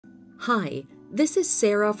Hi, this is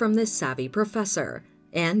Sarah from The Savvy Professor,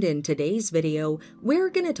 and in today's video, we're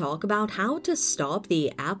going to talk about how to stop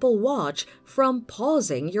the Apple Watch from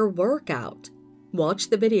pausing your workout. Watch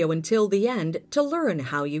the video until the end to learn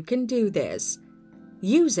how you can do this.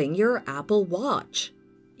 Using your Apple Watch.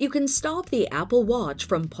 You can stop the Apple Watch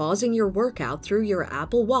from pausing your workout through your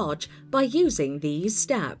Apple Watch by using these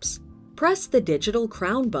steps. Press the digital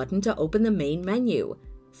crown button to open the main menu.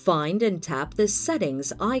 Find and tap the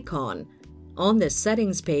Settings icon. On the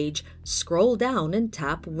Settings page, scroll down and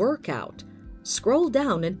tap Workout. Scroll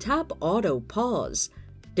down and tap Auto Pause.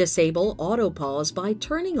 Disable Auto Pause by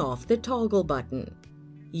turning off the toggle button.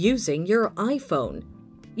 Using your iPhone.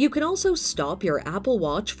 You can also stop your Apple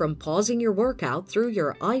Watch from pausing your workout through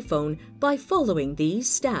your iPhone by following these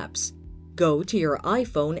steps. Go to your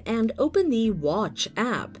iPhone and open the Watch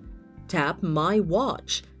app. Tap My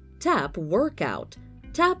Watch. Tap Workout.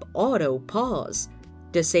 Tap Auto Pause.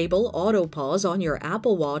 Disable Auto Pause on your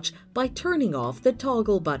Apple Watch by turning off the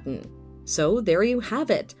toggle button. So there you have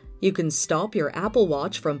it. You can stop your Apple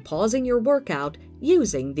Watch from pausing your workout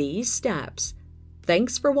using these steps.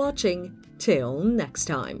 Thanks for watching. Till next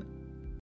time.